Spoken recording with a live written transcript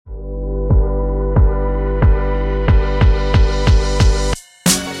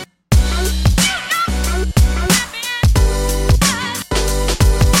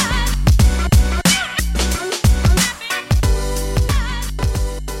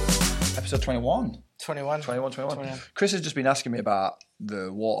episode 21. 21. 21. Chris has just been asking me about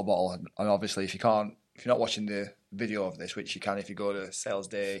the water bottle, and obviously if you're not watching the video of this, which you can if you go to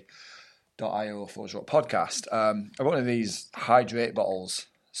salesday.io/podcast, I've got one of these hydrate bottles.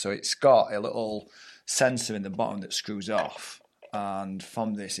 So it's got a little sensor in the bottom that screws off, and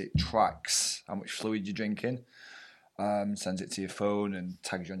from this it tracks how much fluid you're drinking, sends it to your phone and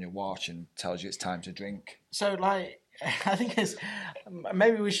tags you on your watch and tells you it's time to drink. So, I think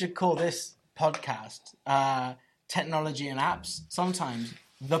maybe we should call this podcast Technology and Apps, sometimes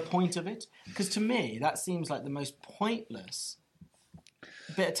the point of it. Because to me, that seems like the most pointless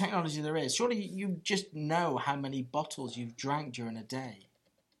bit of technology there is. Surely you just know how many bottles you've drank during a day.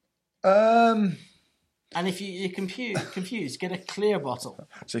 And if you're confused, get a clear bottle.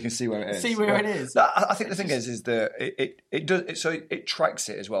 So you can see where it is. See where it is. I think the thing is that it tracks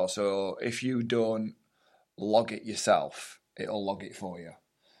it as well. So if you don't log it yourself, it'll log it for you.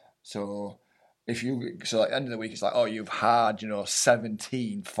 So at the end of the week, it's like, oh, you've had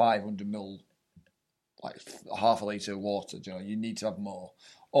 17 500 ml, like half a litre of water. You need to have more,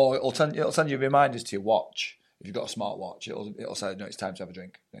 or it'll send you reminders to your watch. If you've got a smartwatch, it'll say, no, it's time to have a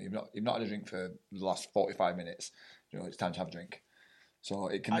drink. You've not had a drink for the last 45 minutes. It's time to have a drink. So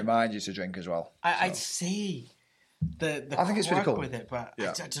it can remind you to drink as well. I see the I think it's pretty cool with it, but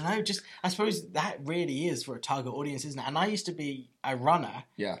yeah. I don't know. I suppose that really is for a target audience, isn't it? And I used to be a runner.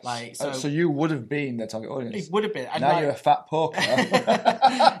 Yeah. So you would have been the target audience. It would have been. Now you're a fat poker.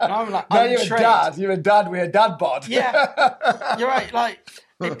 now you're a dad. You're a dad with a dad bod. Yeah, you're right. Like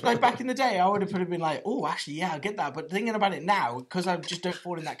back in the day, I would have probably been like, oh, actually, yeah, I get that. But thinking about it now, because I just don't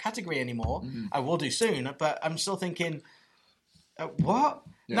fall in that category anymore, I will do soon. But I'm still thinking, what?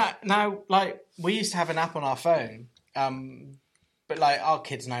 Yeah. Now, we used to have an app on our phone, but our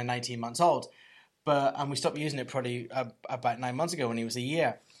kid's now 19 months old, and we stopped using it probably about 9 months ago when he was a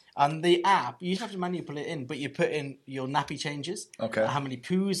year. And the app, you used to have to manually put it in, but you put in your nappy changes, how many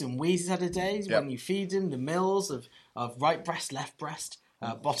poos and wheezes had a day, when you feed him, the mils of right breast, left breast,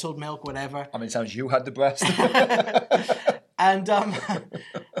 bottled milk, whatever. How many times you had the breast? and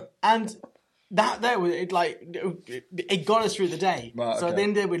that there was it got us through the day. Right, so at the end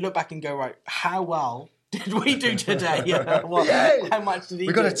of the day, we look back and go, right, how well did we do today? How much did he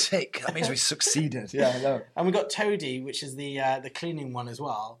do? We got a tick. That means we succeeded. Yeah, I know. And we got Toady, which is the cleaning one as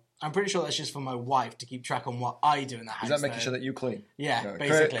well. I'm pretty sure that's just for my wife to keep track on what I do in the house. Is that making sure that you clean? Yeah, no,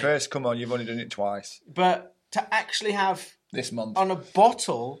 basically. Chris, come on, you've only done it twice. But to actually have this month on a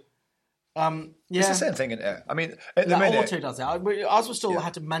bottle. It's the same thing, isn't it? I mean, at the minute, auto does it. Ours was still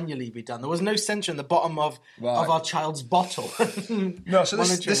had to manually be done. There was no sensor in the bottom of our child's bottle. No, so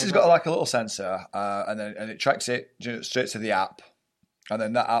this has got like a little sensor, and it tracks it straight to the app, and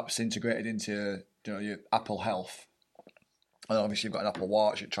then that app's integrated into your Apple Health, and then obviously you've got an Apple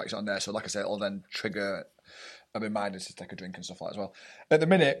Watch. It tracks it on there, so like I said, it'll then trigger a reminder to take a drink and stuff like that as well. At the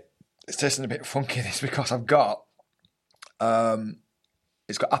minute, it's tasting a bit funky. This because I've got.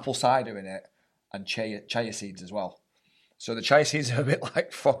 It's got apple cider in it and chia seeds as well. So the chia seeds are a bit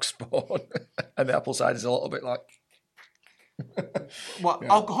like fox spawn, and the apple cider is a little bit like what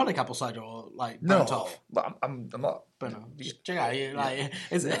alcoholic apple cider or burnt off. But I'm not. But no, just check out.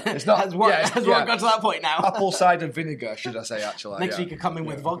 It's not. Has work got to that point now? Apple cider vinegar, should I say? Actually, next week you come in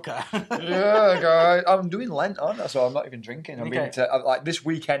with vodka. Yeah, guys, I'm doing Lent, aren't I? So I'm not even drinking. This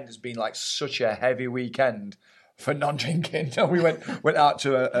weekend has been such a heavy weekend for non-drinking. We went out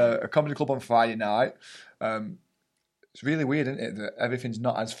to a comedy club on Friday night. It's really weird, isn't it, that everything's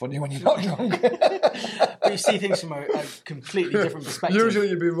not as funny when you're not drunk. But you see things from a completely different perspective. Usually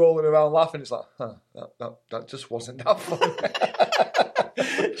you'd be rolling around laughing. It's like, that just wasn't that funny.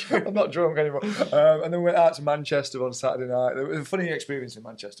 I'm not drunk anymore. And then we went out to Manchester on Saturday night. It was a funny experience in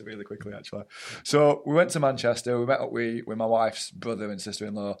Manchester, really quickly, actually. So we went to Manchester. We met up with my wife's brother and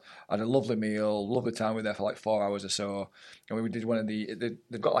sister-in-law. Had a lovely meal, lovely time. We were there for 4 hours or so. And we did one of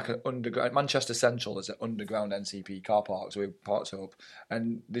they've got an underground, Manchester Central, there's an underground NCP car park. So we parked up.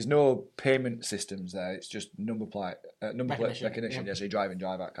 And there's no payment systems there. It's just number plate recognition. Yeah, so you drive in,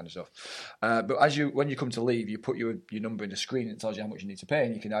 drive out kind of stuff. But when you come to leave, you put your number in the screen and it tells you how much you need to pay,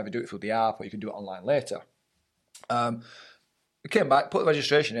 and you can either do it through the app or you can do it online later. We came back, put the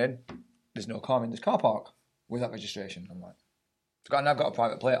registration in. There's no car in this car park with that registration. I'm like, and I've got a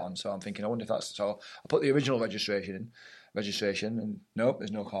private plate on, so I'm thinking, I wonder if that's so. I put the original registration, and nope,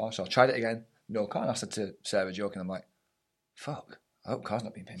 there's no car. So I tried it again, no car. And I said to Sarah, joking, I'm like, fuck, I hope car's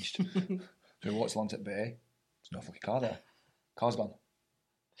not being pinched. So we walked along to the bay. There's no fucking car there. Car's gone.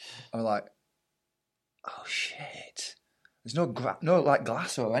 I'm like, oh shit. There's no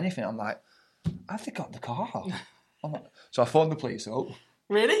glass or anything. I'm like, have they got the car? So I phoned the police up.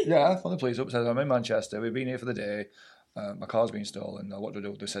 Really? Yeah, phone the police up, says, I'm in Manchester, we've been here for the day, my car's been stolen, what do I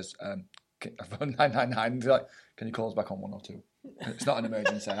do? It says, 999, they're like, can you call us back on 102? It's not an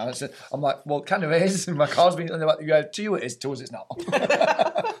emergency. I'm like, well, kind of is, my car's been, and they're like, yeah, to you it is, to us it's not.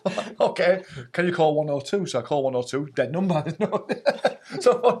 Okay, can you call 102? So I call 102, dead number.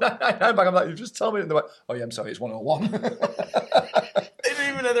 So 999 back, I'm like, you just tell me, and they're like, oh yeah, I'm sorry, it's 101. They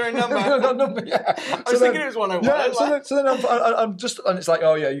didn't even know their number. Yeah. I was thinking it was 101. Yeah, so then I'm just, and it's like,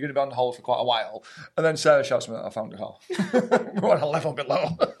 oh yeah, you're going to be on hold for quite a while. And then Sarah shouts to me, I found a car. We're on a level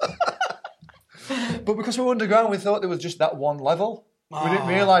below. But because we were underground, we thought there was just that one level. We didn't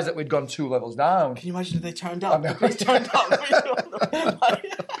realise that we'd gone 2 levels down. Can you imagine if they turned up? I know. The police turned up.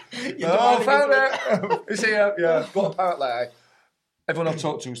 I found it. It's here, yeah. But apparently, everyone I've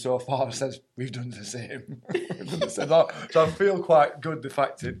talked to so far says we've done the same. So I feel quite good, the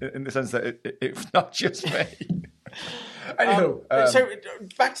fact in the sense that it's not just me. Anywho, so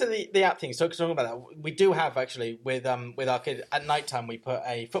back to the app thing. So talking about that, we do have actually with our kid at night time we put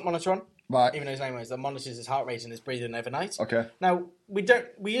a foot monitor on. Right. Even though his name is that monitors his heart rate and his breathing overnight. Okay. Now we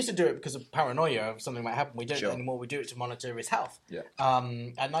used to do it because of paranoia of something might happen. We don't anymore. We do it to monitor his health. Yeah.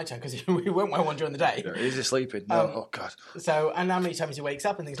 At night time because we won't wear one during the day. Yeah, is he sleeping? No. Oh God. So and how many times he wakes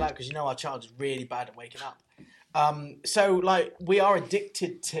up and things like that because our child is really bad at waking up. So like we are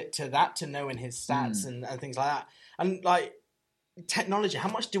addicted to that, to knowing his stats and things like that, and like. Technology. How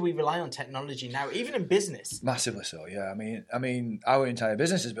much do we rely on technology now, even in business? Massively so. Yeah. I mean, our entire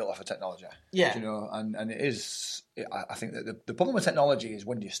business is built off of technology. Yeah. And it is. I think that the problem with technology is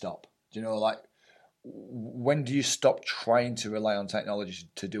when do you stop? Like when do you stop trying to rely on technology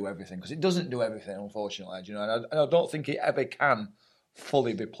to do everything? Because it doesn't do everything, unfortunately. And I don't think it ever can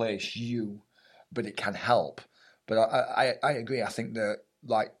fully replace you, but it can help. But I agree. I think that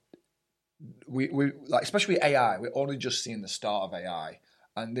like. We like especially AI. We're only just seeing the start of AI,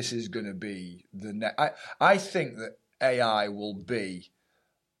 and this is going to be the next. I think that AI will be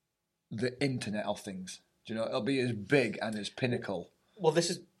the Internet of Things. It'll be as big and as pinnacle. Well,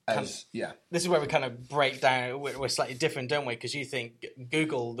 this is This is where we kind of break down. We're slightly different, don't we? Because you think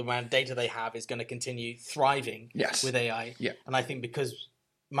Google, the amount of data they have, is going to continue thriving with AI. Yeah, and I think because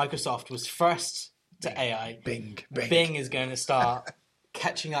Microsoft was first to AI, Bing is going to start.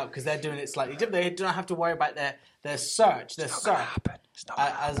 Catching up because they're doing it slightly different. They don't have to worry about their search, as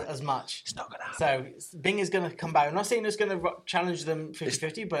much. It's not going to happen. So Bing is going to come back. I'm not saying it's going to challenge them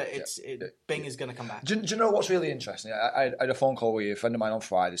 50-50, but Bing is going to come back. Do you know what's really interesting? I had a phone call with a friend of mine on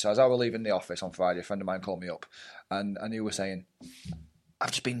Friday. So as I was leaving the office on Friday, a friend of mine called me up and he was saying,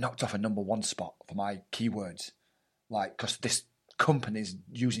 I've just been knocked off a number 1 spot for my keywords. Like, because this company's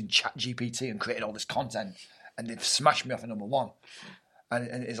using ChatGPT and creating all this content and they've smashed me off a number 1.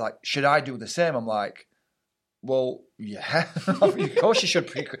 And he's like, should I do the same? I'm like, well, yeah. Of course you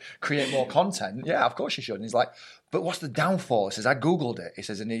should create more content. Yeah, of course you should. And he's like, but what's the downfall? He says, I Googled it. He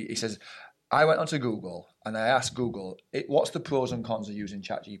says, he says, I went onto Google and I asked Google, what's the pros and cons of using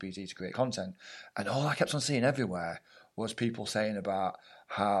ChatGPT to create content? And all I kept on seeing everywhere was people saying about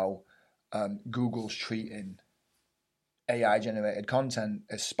how Google's treating AI-generated content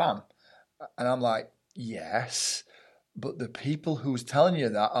as spam. And I'm like, yes. But the people who's telling you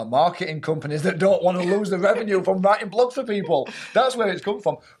that are marketing companies that don't want to lose the revenue from writing blogs for people. That's where it's come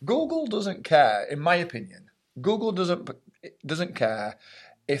from. Google doesn't care, in my opinion. Google doesn't care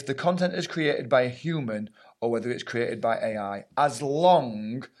if the content is created by a human or whether it's created by AI, as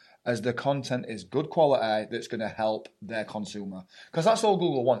long as the content is good quality that's going to help their consumer. Because that's all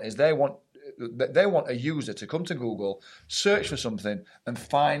Google want, is they want a user to come to Google, search for something, and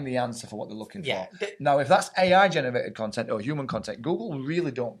find the answer for what they're looking for. Now, if that's AI-generated content or human content, Google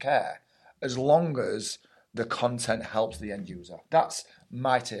really don't care as long as the content helps the end user. That's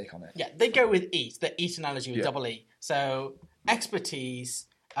my take on it. Yeah, they go with EAT, the EAT analogy with double E. So expertise,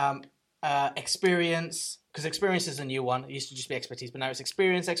 experience, because experience is a new one. It used to just be expertise, but now it's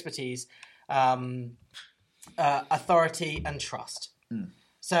experience, expertise, authority, and trust.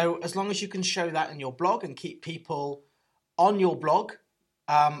 So as long as you can show that in your blog and keep people on your blog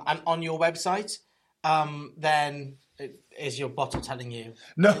and on your website, then is your bottle telling you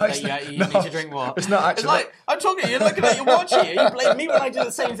that you need to drink more? It's not actually. It's like, I'm talking, you're looking at your watch here. You blame me when I do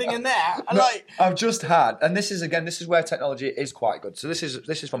the same thing in there. And I've just had, and this is where technology is quite good. So this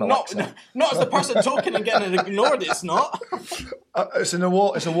is from Alexa. Not as the person talking and getting it ignored. It's not. It's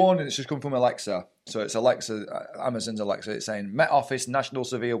a warning that's just come from Alexa. So it's Alexa, Amazon's Alexa. It's saying Met Office National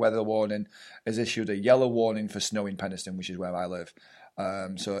Severe Weather Warning has issued a yellow warning for snow in Penistone, which is where I live.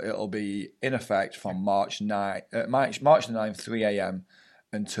 So it'll be in effect from March the 9th, 3 a.m.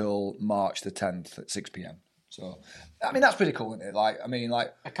 until March the 10th at 6 p.m. So, I mean, that's pretty cool, isn't it? Like, I mean,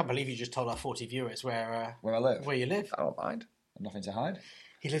 like... I can't believe you just told our 40 viewers where I live. Where you live. I don't mind. I've nothing to hide.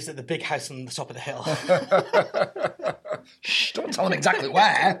 He lives at the big house on the top of the hill. Shh, don't tell them exactly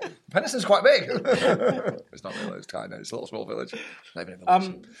where. Penniston's quite big. It's not really, it's tiny. It's a little small village. Not even a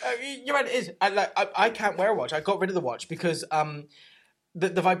village. You're right, it is. I can't wear a watch. I got rid of the watch because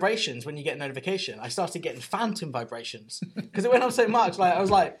the vibrations, when you get a notification, I started getting phantom vibrations. Because it went on so much. Like I was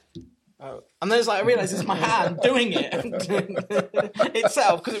like... Oh. And then it's like I realised it's my hand doing it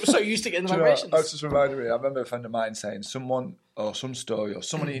itself because it was so used to getting the vibrations. That just reminded me. I remember a friend of mine saying someone or some story or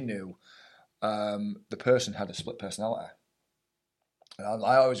someone he knew, the person had a split personality. And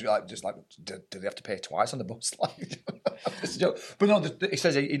I always like just like, do they have to pay twice on the bus? Like, it's a joke. But no, he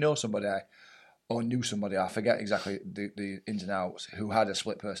says he knows somebody or knew somebody. I forget exactly the ins and outs who had a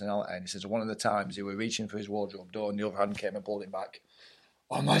split personality. And he says one of the times he were reaching for his wardrobe door and the other hand came and pulled him back.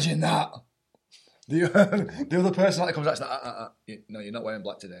 Oh, imagine that. The other person that comes out is like, no, you're not wearing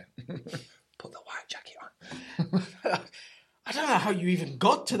black today. Put the white jacket on. I don't know how you even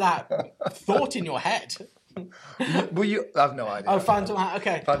got to that thought in your head. Well, I have no idea. Oh, phantom.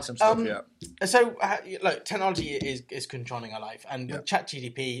 Okay. Phantom stuff, yeah. So, look, technology is controlling our life. And with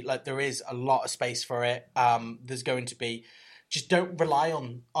ChatGPT, like, there is a lot of space for it. There's going to be... Just don't rely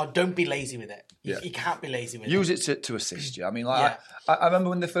on, or don't be lazy with it. You can't be lazy with it. Use it to assist you. I mean, like, I remember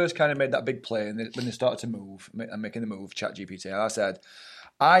when they first kind of made that big play and when they started to move and making the move, ChatGPT, and I said,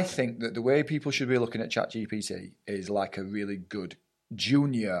 I think that the way people should be looking at ChatGPT is like a really good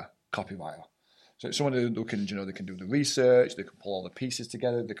junior copywriter. So it's someone who can, they can do the research, they can pull all the pieces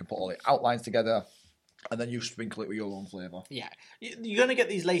together, they can put all the outlines together. And then you sprinkle it with your own flavour. Yeah. You're going to get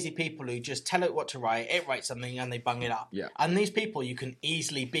these lazy people who just tell it what to write, it writes something, and they bung it up. Yeah. And these people you can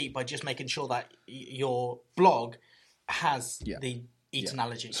easily beat by just making sure that your blog has the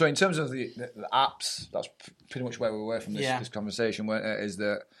analogy. So in terms of the apps, that's pretty much where we were from this conversation, is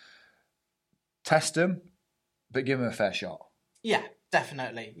that test them, but give them a fair shot. Yeah,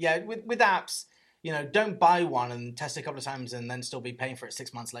 definitely. Yeah, with apps... don't buy one and test it a couple of times and then still be paying for it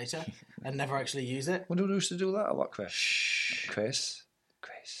 6 months later and never actually use it. Well, do we used to do that a lot, Chris? Chris.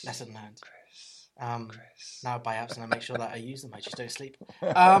 Lesson learned. Chris. Now I buy apps and I make sure that I use them. I just don't sleep.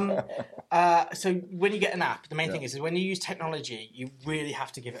 So when you get an app, the main thing is when you use technology, you really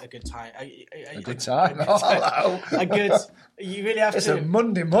have to give it a good time. A good time? Hello. You really have to. It's a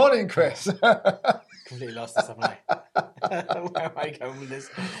Monday morning, Chris. Completely lost this, haven't I? Where am I going with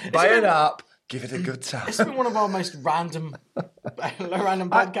this? Buy an app. Give it a good time. It's been one of our most random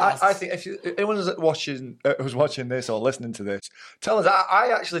podcasts. I think if anyone who's watching this or listening to this, tell us.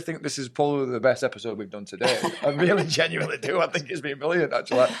 I actually think this is probably the best episode we've done today. I really genuinely do. I think it's been brilliant,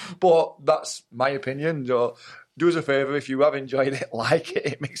 actually. But that's my opinion. Do us a favour, if you have enjoyed it, like it.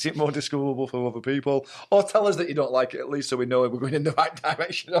 It makes it more discoverable for other people. Or tell us that you don't like it, at least so we know if we're going in the right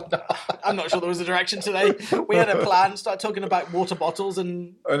direction or not. I'm not sure there was a direction today. We had a plan, start talking about water bottles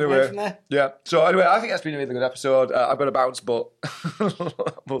and anyway, from there. Yeah. So anyway, I think that's been a really good episode. I've got to bounce, but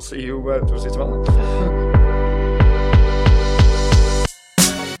we'll see you tomorrow.